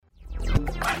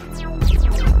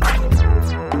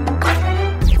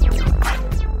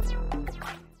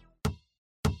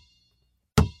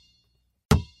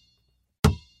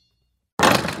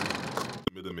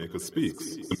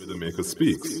speaks. The Middle Maker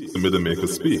speaks. The Middle Maker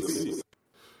speaks.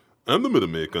 I'm the Middle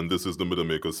Maker, and this is the Middle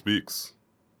Maker speaks.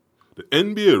 The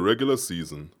NBA regular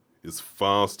season is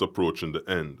fast approaching the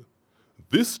end.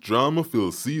 This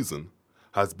drama-filled season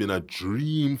has been a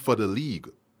dream for the league.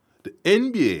 The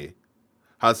NBA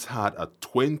has had a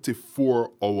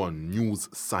 24-hour news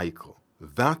cycle.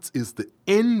 That is the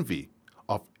envy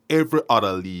of every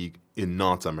other league in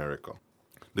North America.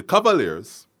 The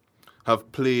Cavaliers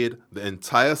have played the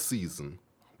entire season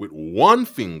with one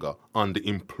finger on the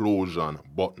implosion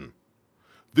button.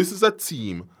 This is a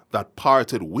team that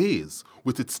parted ways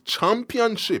with its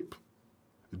championship.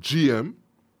 GM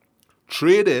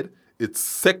traded its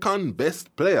second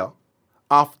best player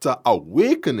after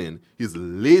awakening his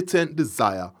latent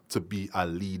desire to be a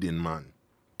leading man.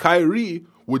 Kyrie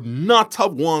would not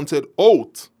have wanted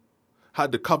out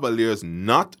had the Cavaliers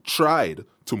not tried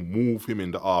to move him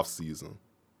in the offseason.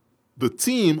 The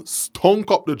team stunk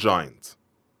up the joint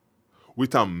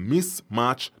with a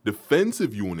mismatched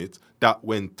defensive unit that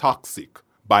went toxic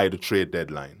by the trade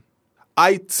deadline.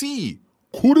 IT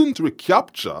couldn't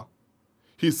recapture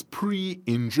his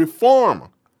pre-injury form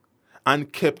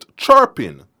and kept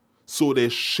chirping, so they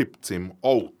shipped him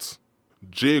out.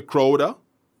 Jay Crowder,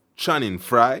 Channing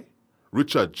Frye,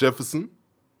 Richard Jefferson,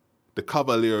 the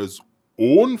Cavaliers'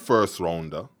 own first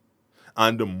rounder,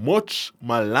 and the much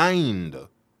maligned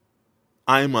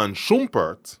Iman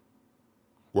Shumpert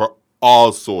were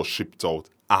also shipped out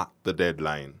at the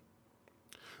deadline.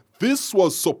 This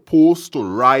was supposed to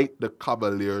right the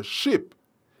Cavaliers' ship,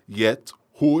 yet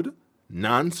Hood,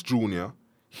 Nance Jr.,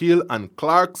 Hill, and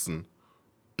Clarkson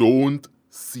don't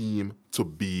seem to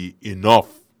be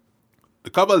enough. The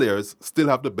Cavaliers still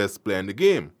have the best player in the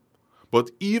game,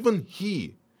 but even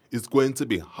he is going to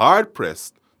be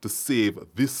hard-pressed to save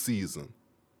this season.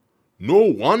 No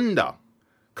wonder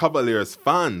Cavaliers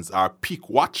fans are peak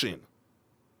watching.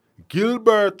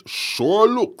 Gilbert sure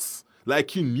looks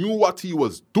like he knew what he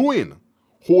was doing,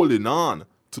 holding on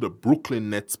to the Brooklyn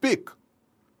Nets pick.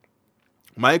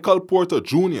 Michael Porter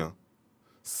Jr.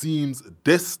 seems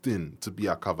destined to be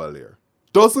a Cavalier.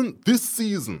 Doesn't this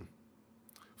season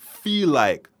feel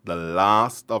like the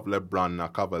last of LeBron in a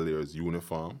Cavaliers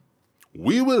uniform?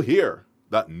 We will hear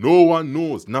that no one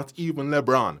knows, not even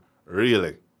LeBron,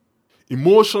 really.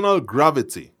 Emotional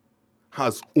gravity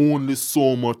has only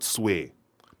so much sway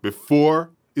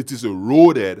before it is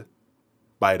eroded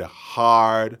by the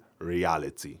hard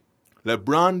reality.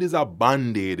 LeBron is a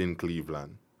Band-Aid in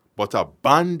Cleveland, but a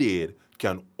Band-Aid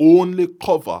can only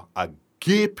cover a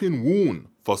gaping wound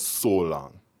for so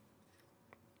long.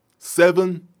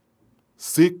 7,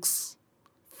 6,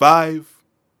 5,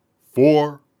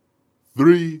 4,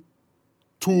 3,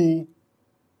 2,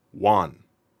 1.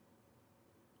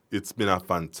 It's been a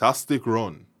fantastic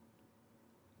run,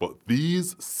 but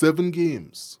these 7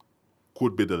 games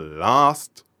could be the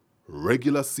last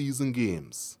regular season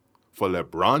games for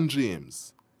LeBron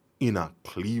James in a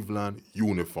Cleveland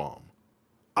uniform.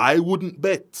 I wouldn't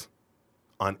bet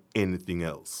on anything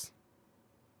else.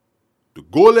 The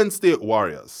Golden State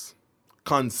Warriors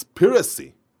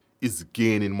conspiracy is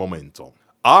gaining momentum.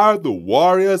 Are the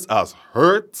Warriors as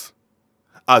hurt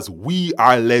as we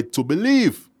are led to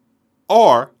believe?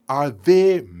 Or are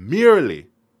they merely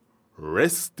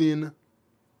resting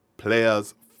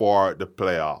players for the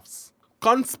playoffs?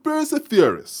 Conspiracy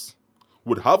theorists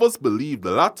would have us believe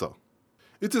the latter.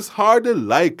 It is hardly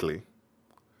likely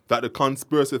that the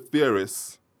conspiracy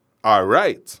theorists are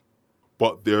right,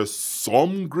 but there's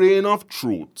some grain of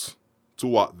truth to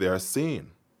what they're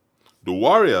saying. The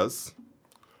Warriors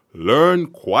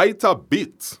learned quite a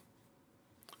bit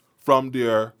from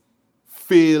their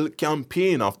failed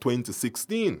campaign of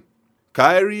 2016.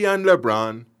 Kyrie and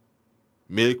LeBron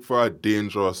make for a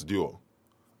dangerous duo.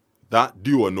 That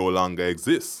duo no longer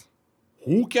exists.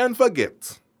 Who can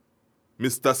forget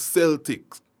Mr.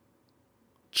 Celtics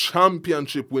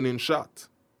championship winning shot?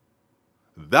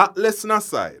 That lesson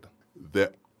aside,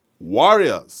 the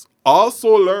Warriors also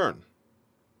learn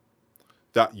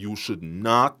that you should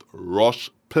not rush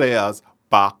players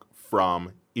back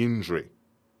from injury.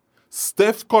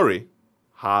 Steph Curry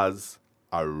has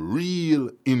a real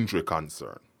injury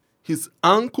concern. His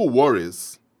ankle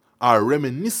worries are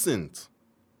reminiscent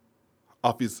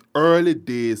of his early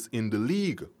days in the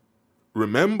league.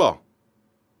 Remember,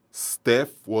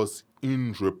 Steph was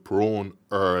injury prone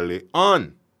early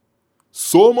on.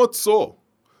 So much so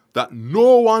that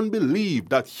no one believed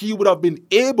that he would have been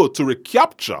able to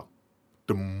recapture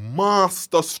the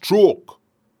master stroke,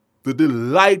 the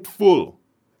delightful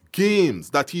games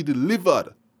that he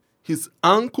delivered. His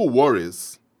ankle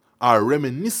worries are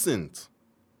reminiscent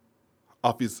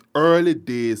of his early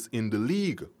days in the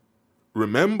league.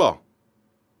 Remember,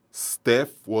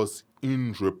 Steph was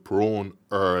injury prone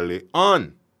early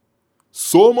on.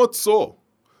 So much so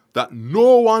that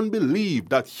no one believed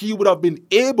that he would have been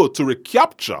able to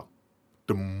recapture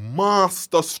the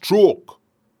master stroke,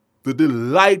 the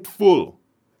delightful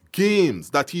games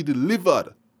that he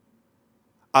delivered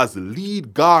as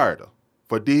lead guard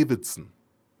for Davidson.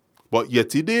 But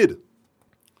yet he did.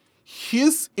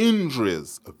 His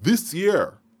injuries this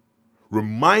year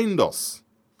remind us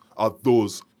of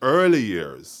those early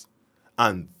years,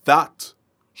 and that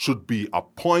should be a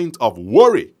point of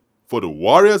worry for the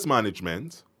Warriors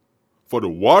management, for the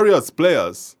Warriors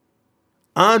players,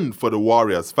 and for the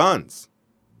Warriors fans.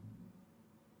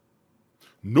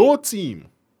 No team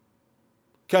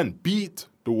can beat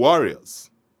the Warriors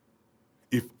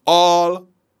if all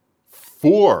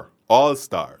 4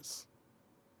 All-Stars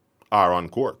are on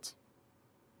court.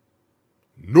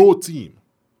 No team.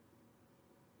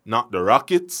 Not the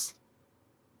Rockets,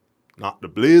 not the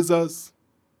Blazers,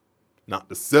 not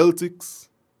the Celtics,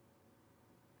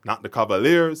 not the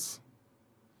Cavaliers,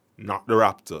 not the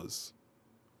Raptors.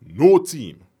 No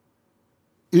team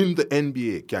in the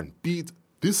NBA can beat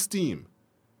this team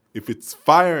if it's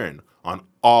firing on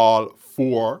all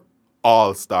 4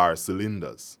 All-Star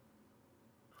cylinders.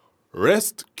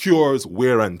 Rest cures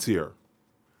wear and tear,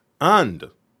 and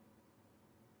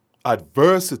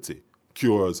adversity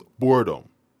cures boredom.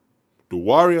 The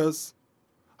Warriors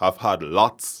have had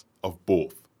lots of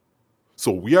both.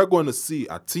 So we are going to see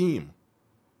a team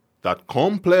that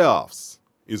come playoffs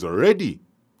is ready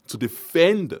to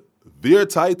defend their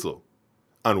title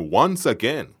and once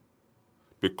again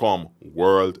become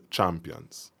world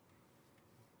champions.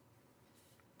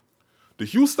 The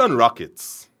Houston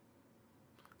Rockets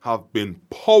have been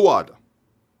powered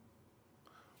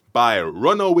by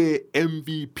runaway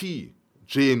MVP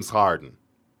James Harden.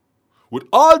 With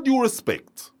all due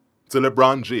respect to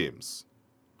LeBron James,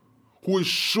 who is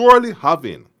surely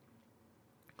having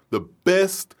the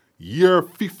best year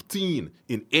 15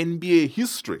 in NBA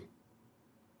history.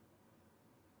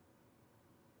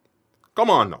 Come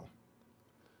on now.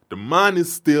 The man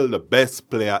is still the best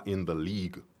player in the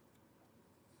league.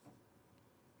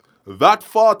 That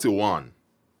 41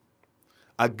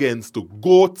 against the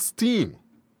GOAT's team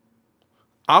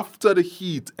after the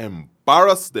Heat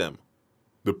embarrassed them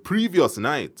the previous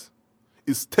night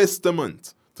is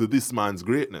testament to this man's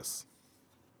greatness.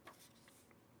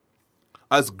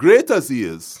 As great as he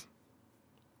is,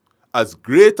 as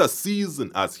great a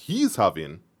season as he's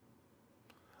having,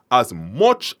 as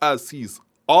much as he's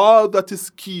all that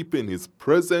is keeping his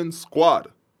present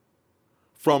squad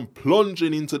from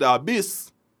plunging into the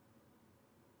abyss,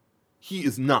 he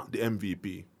is not the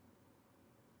MVP.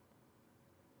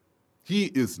 He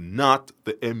is not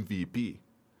the MVP.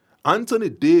 Anthony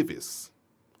Davis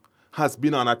has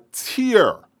been on a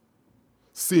tear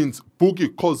since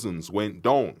Boogie Cousins went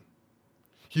down.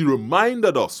 He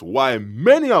reminded us why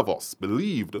many of us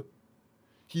believed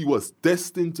he was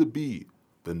destined to be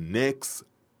the next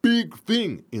big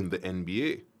thing in the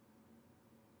NBA.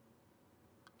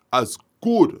 As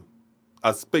good,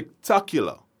 as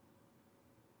spectacular,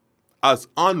 as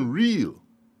unreal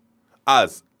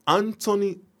as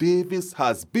Anthony Davis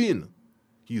has been,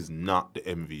 he's not the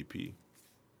MVP.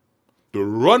 The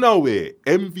runaway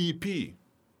MVP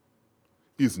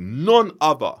is none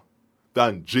other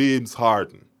than James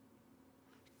Harden.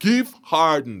 Give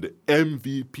Harden the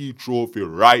MVP trophy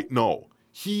right now.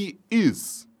 He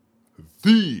is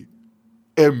the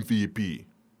MVP.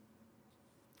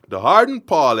 The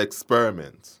Harden-Paul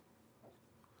experiment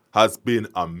has been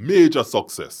a major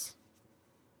success.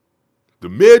 The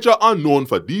major unknown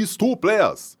for these two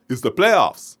players is the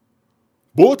playoffs.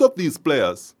 Both of these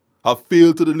players have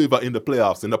failed to deliver in the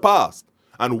playoffs in the past,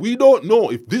 and we don't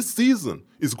know if this season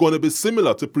is going to be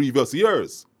similar to previous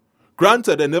years.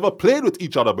 Granted, they never played with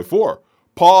each other before.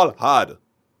 Paul had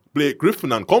Blake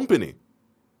Griffin and company.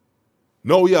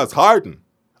 Now he has Harden,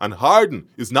 and Harden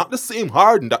is not the same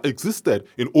Harden that existed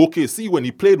in OKC when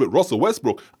he played with Russell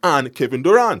Westbrook and Kevin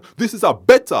Durant. This is a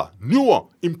better, newer,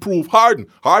 improved Harden.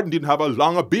 Harden didn't have a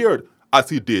longer beard as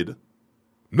he did.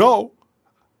 No.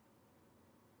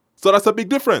 So that's a big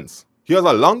difference. He has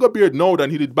a longer beard now than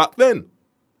he did back then.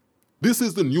 This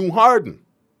is the new Harden.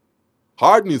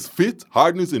 Harden is fit,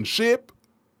 Harden is in shape,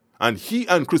 and he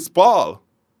and Chris Paul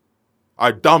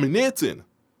are dominating.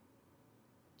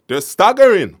 They're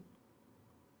staggering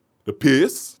the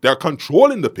pace, they're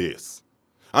controlling the pace.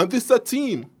 And this is a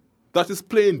team that is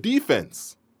playing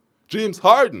defense. James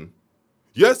Harden,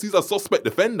 yes, he's a suspect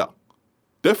defender.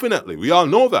 Definitely, we all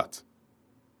know that.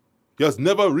 He has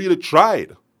never really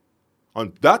tried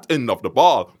on that end of the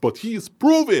ball, but he is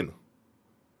proving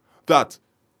that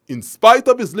in spite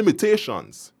of his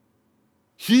limitations,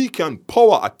 he can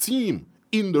power a team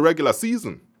in the regular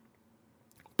season.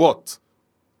 But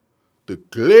the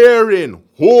glaring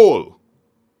hole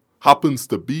happens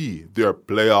to be their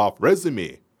playoff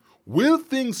resume. Will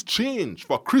things change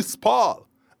for Chris Paul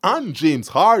and James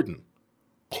Harden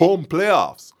come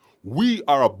playoffs? We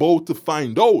are about to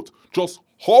find out just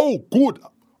how good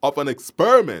of an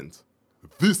experiment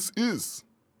this is.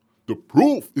 The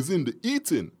proof is in the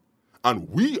eating, and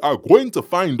we are going to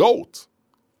find out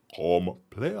come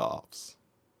playoffs.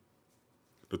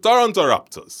 The Toronto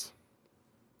Raptors.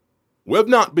 We've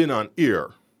not been on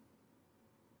air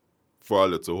for a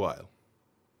little while.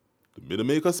 The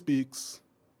Midamaker Speaks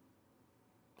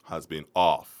has been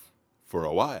off for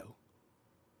a while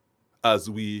as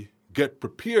we get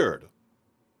prepared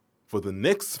for the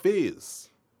next phase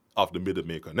of the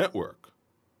Midamaker Network.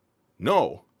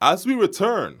 Now, as we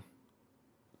return,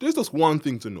 there's just one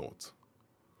thing to note.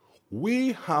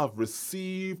 We have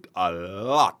received a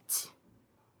lot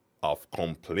of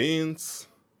complaints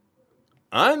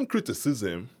and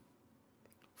criticism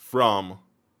from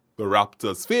the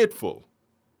Raptors faithful.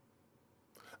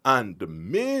 And the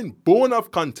main bone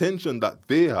of contention that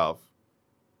they have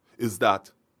is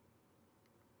that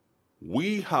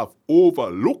we have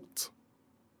overlooked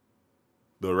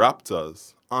the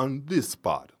Raptors on this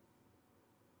pod.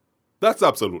 That's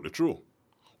absolutely true.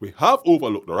 We have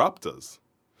overlooked the Raptors.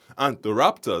 And the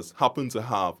Raptors happen to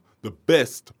have the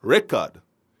best record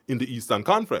in the Eastern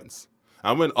Conference.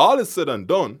 And when all is said and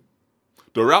done,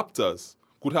 the Raptors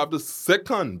could have the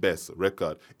second best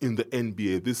record in the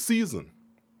NBA this season.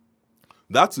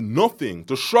 That's nothing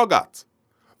to shrug at.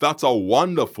 That's a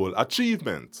wonderful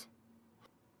achievement.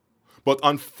 But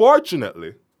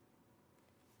unfortunately,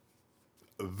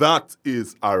 that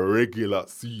is a regular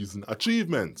season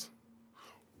achievement.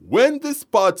 When this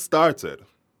pod started,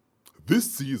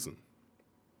 this season,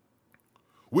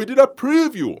 we did a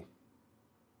preview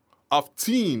of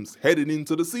teams heading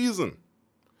into the season.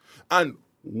 And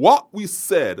what we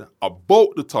said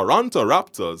about the Toronto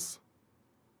Raptors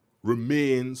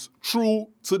remains true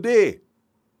today.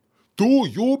 Do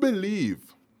you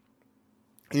believe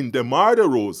in DeMar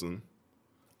DeRozan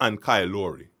and Kyle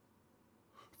Lowry?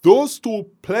 Those two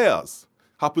players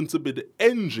happen to be the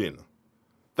engine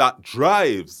that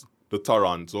drives the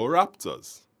Toronto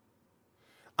Raptors.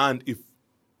 And if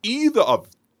either of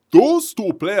those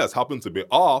two players happen to be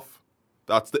off,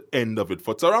 that's the end of it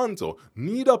for Toronto.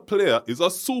 Neither player is a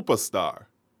superstar.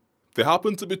 They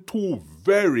happen to be two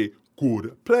very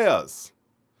good players.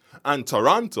 And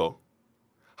Toronto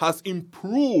has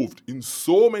improved in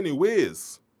so many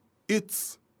ways.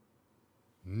 It's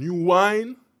new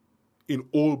wine in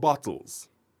old bottles.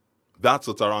 That's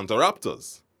the Toronto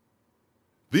Raptors.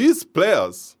 These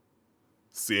players,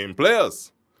 same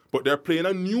players, but they're playing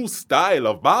a new style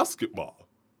of basketball.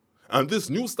 And this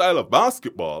new style of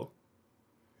basketball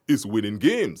is winning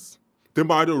games.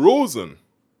 DeMar DeRozan,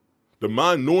 the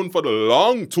man known for the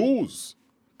long twos,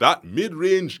 that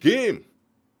mid-range game,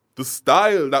 the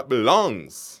style that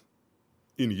belongs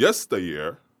in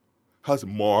yesteryear, has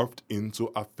morphed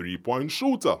into a three-point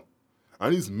shooter.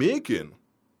 And he's making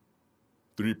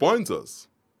three-pointers.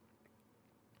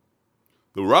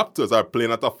 The Raptors are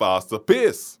playing at a faster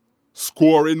pace,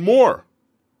 scoring more.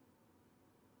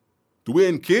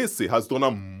 Dwayne Casey has done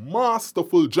a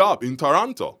masterful job in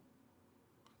Toronto.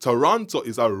 Toronto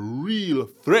is a real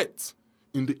threat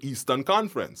in the Eastern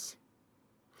Conference.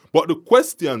 But the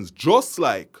questions, just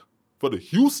like for the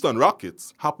Houston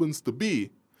Rockets, happens to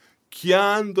be,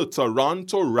 can the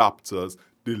Toronto Raptors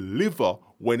deliver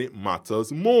when it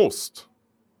matters most?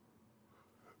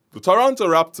 The Toronto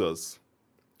Raptors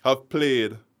have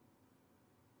played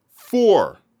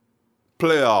 4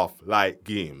 playoff-like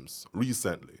games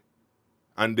recently,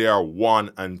 and they are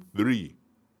 1-3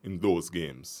 in those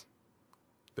games.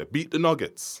 They beat the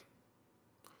Nuggets,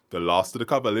 they lost to the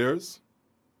Cavaliers,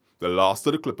 they lost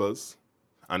to the Clippers,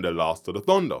 and they lost to the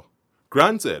Thunder.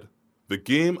 Granted, the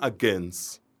game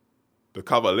against the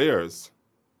Cavaliers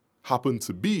happened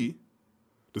to be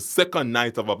the second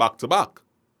night of a back-to-back,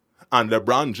 and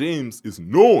LeBron James is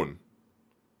known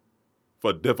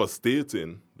for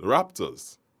devastating the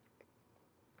Raptors.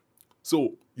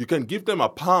 So you can give them a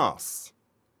pass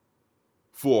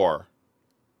for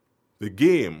the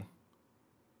game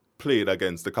played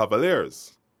against the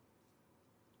Cavaliers.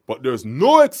 But there's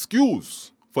no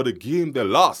excuse for the game they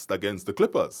lost against the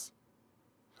Clippers.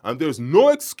 And there's no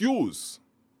excuse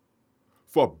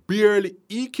for barely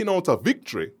eking out a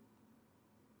victory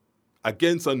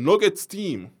against a Nuggets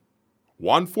team,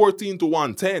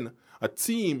 114-110, a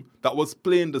team that was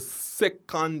playing the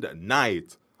second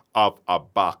night of a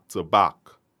back-to-back.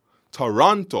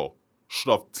 Toronto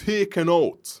should have taken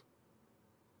out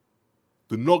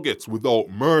the Nuggets without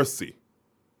mercy.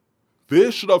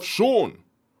 They should have shown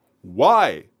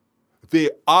why they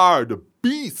are the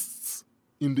beasts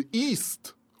in the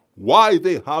East, why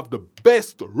they have the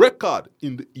best record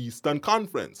in the Eastern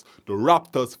Conference. The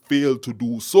Raptors failed to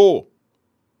do so.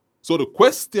 So the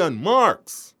question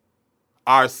marks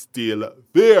are still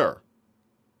there.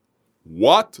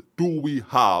 What do we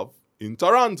have in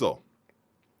Toronto?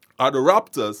 Are the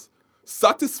Raptors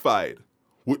satisfied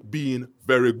with being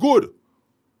very good?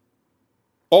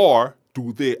 Or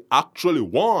do they actually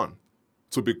want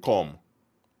to become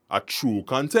a true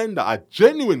contender, a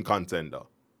genuine contender?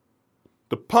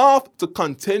 The path to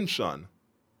contention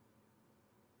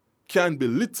can be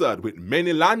littered with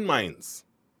many landmines.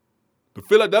 The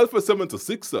Philadelphia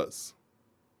 76ers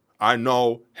are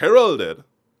now heralded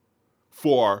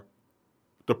for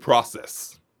the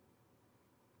process.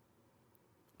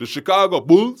 The Chicago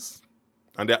Bulls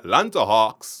and the Atlanta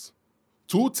Hawks,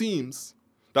 two teams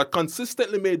that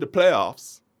consistently made the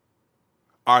playoffs,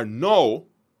 are now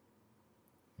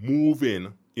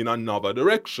moving in another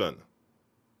direction.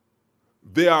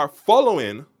 They are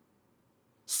following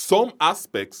some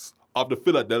aspects of the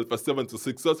Philadelphia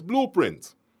 76ers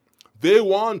blueprint. They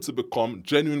want to become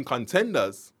genuine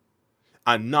contenders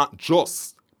and not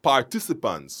just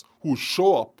participants who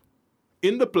show up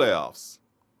in the playoffs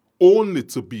only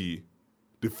to be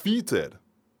defeated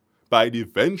by the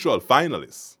eventual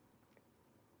finalists.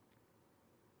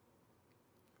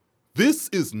 This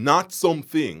is not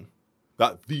something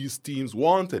that these teams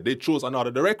wanted. They chose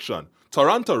another direction.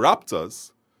 Toronto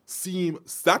Raptors seem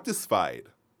satisfied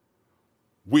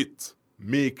with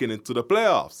making it to the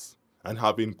playoffs and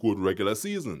having good regular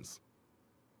seasons.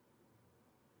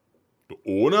 The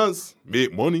owners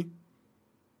make money.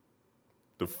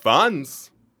 The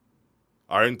fans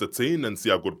are entertained and see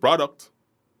a good product.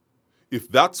 If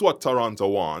that's what Toronto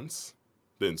wants,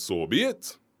 then so be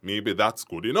it. Maybe that's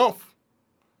good enough.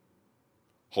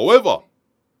 However,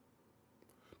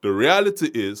 the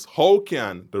reality is, how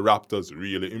can the Raptors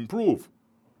really improve?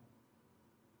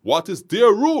 What is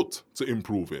their route to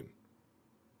improving?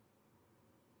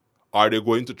 Are they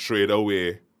going to trade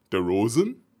away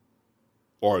DeRozan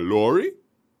or Lowry?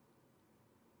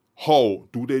 How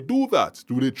do they do that?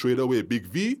 Do they trade away Big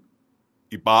V,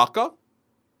 Ibaka?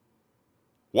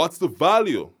 What's the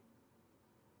value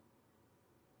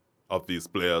of these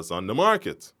players on the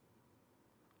market?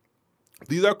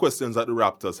 These are questions that the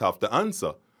Raptors have to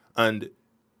answer. And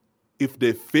if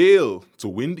they fail to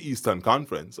win the Eastern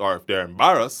Conference, or if they're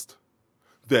embarrassed,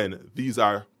 then these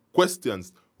are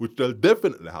questions which they'll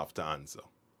definitely have to answer.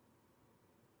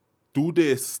 Do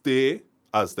they stay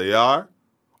as they are,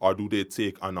 or do they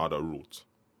take another route?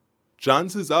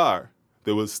 Chances are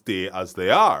they will stay as they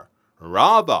are,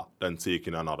 rather than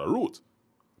taking another route.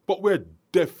 But we're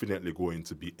definitely going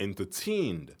to be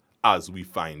entertained as we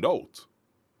find out.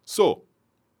 So,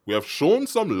 we have shown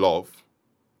some love.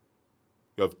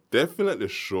 We have definitely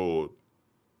showed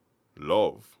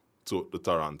love to the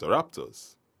Toronto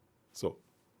Raptors. So,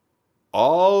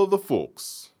 all the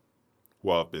folks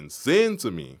who have been saying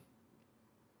to me,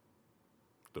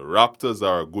 the Raptors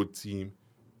are a good team,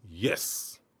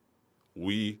 yes,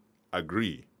 we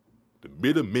agree. The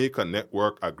Middle Maker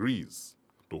Network agrees.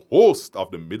 The host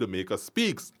of the Middle Maker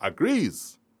Speaks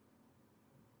agrees.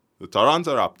 The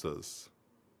Toronto Raptors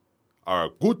are a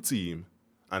good team,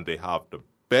 and they have the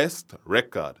best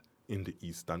record in the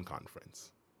Eastern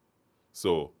Conference.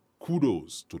 So,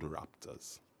 kudos to the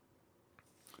Raptors.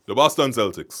 The Boston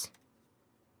Celtics.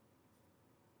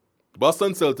 The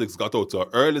Boston Celtics got out to an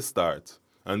early start,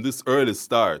 and this early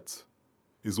start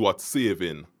is what's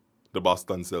saving the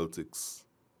Boston Celtics.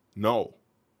 No.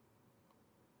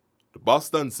 The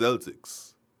Boston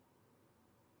Celtics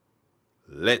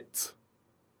let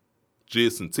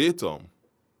Jason Tatum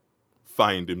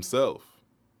find himself.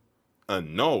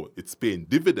 And now it's paying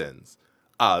dividends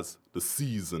as the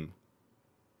season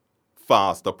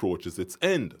fast approaches its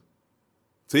end.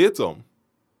 Tatum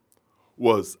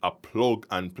was a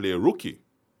plug-and-play rookie.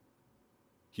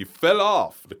 He fell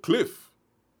off the cliff,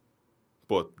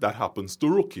 but that happens to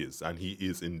rookies, and he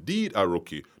is indeed a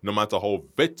rookie. No matter how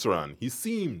veteran he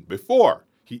seemed before,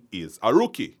 he is a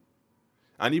rookie.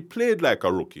 And he played like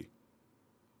a rookie.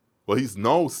 But he's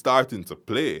now starting to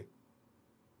play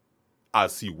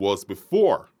as he was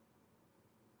before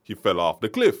he fell off the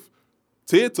cliff.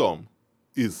 Tatum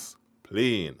is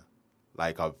playing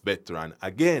like a veteran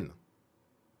again.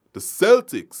 The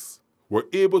Celtics were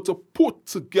able to put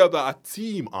together a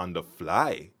team on the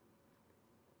fly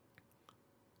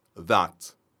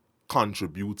that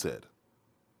contributed.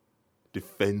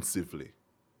 defensively.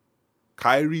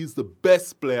 Kyrie is the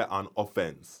best player on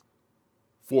offense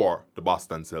for the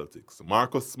Boston Celtics.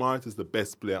 Marcus Smart is the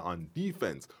best player on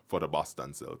defense for the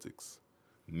Boston Celtics.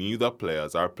 Neither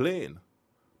players are playing,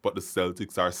 but the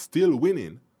Celtics are still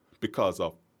winning because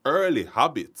of early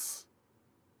habits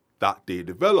that they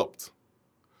developed.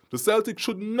 The Celtics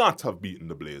should not have beaten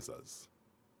the Blazers.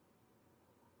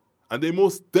 And they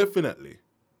most definitely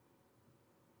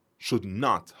should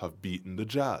not have beaten the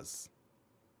Jazz.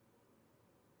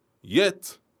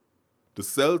 Yet, the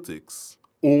Celtics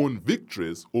own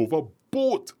victories over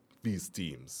both these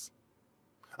teams.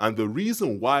 And the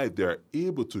reason why they're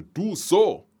able to do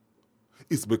so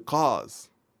is because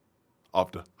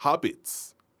of the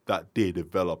habits that they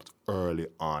developed early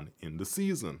on in the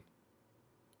season.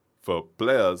 For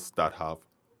players that have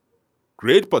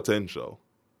great potential,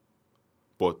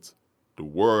 but the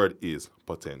word is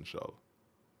potential.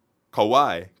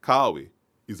 Kahwi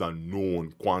is a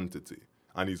known quantity,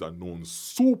 and he's a known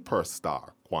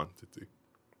superstar quantity.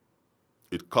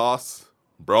 It costs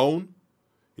Brown,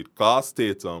 it costs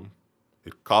Tatum,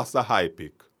 it costs a high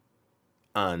pick,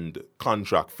 and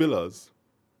contract fillers.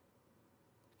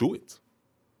 Do it.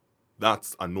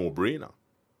 That's a no-brainer.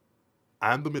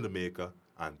 I'm the Minute Maker,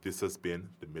 and this has been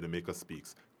the Minute Maker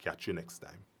Speaks. Catch you next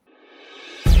time.